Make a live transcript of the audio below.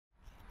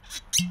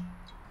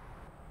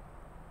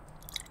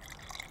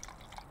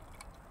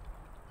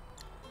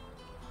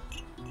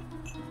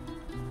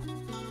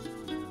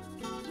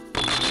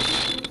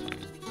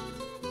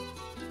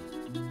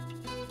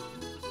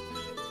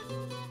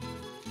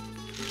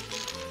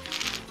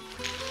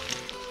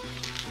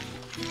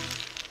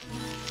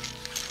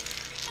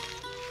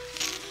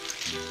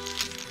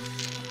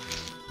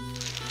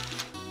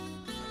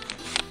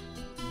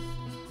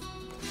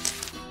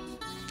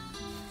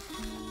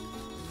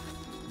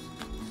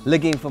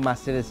looking for my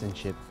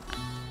citizenship.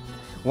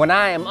 When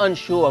I am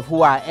unsure of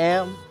who I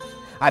am,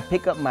 I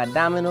pick up my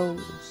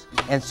dominoes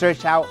and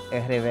search out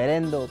El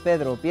Reverendo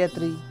Pedro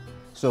Pietri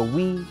so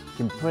we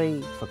can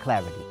pray for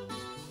clarity.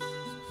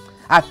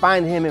 I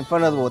find him in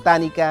front of the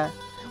Botanica.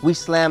 We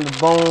slam the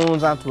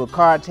bones onto a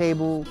card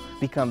table,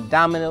 become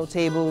domino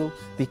table,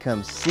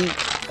 become seat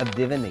of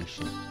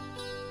divination.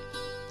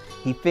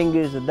 He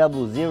fingers the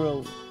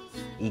 00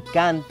 y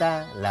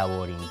canta la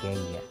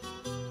borinqueña.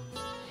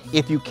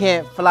 If you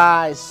can't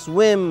fly,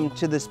 swim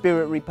to the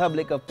Spirit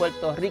Republic of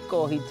Puerto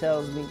Rico, he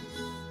tells me.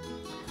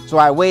 So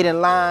I wait in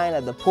line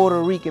at the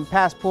Puerto Rican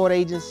passport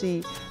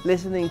agency,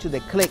 listening to the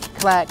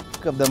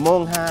click-clack of the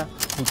monja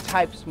who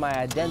types my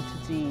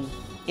identity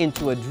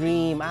into a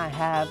dream I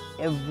have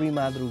every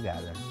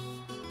madrugada.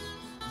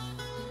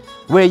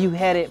 Where you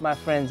headed, my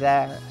friends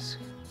ask?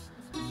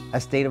 A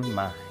state of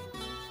mind,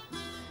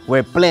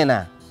 where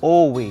plena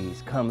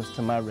always comes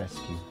to my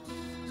rescue.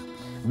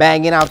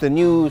 Banging out the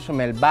news from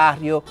El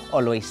Barrio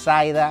or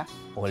Loisaida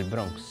or El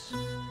Bronx.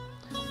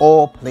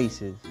 All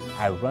places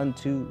I run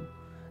to,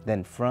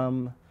 then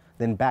from,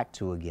 then back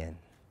to again.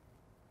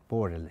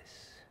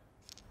 Borderless.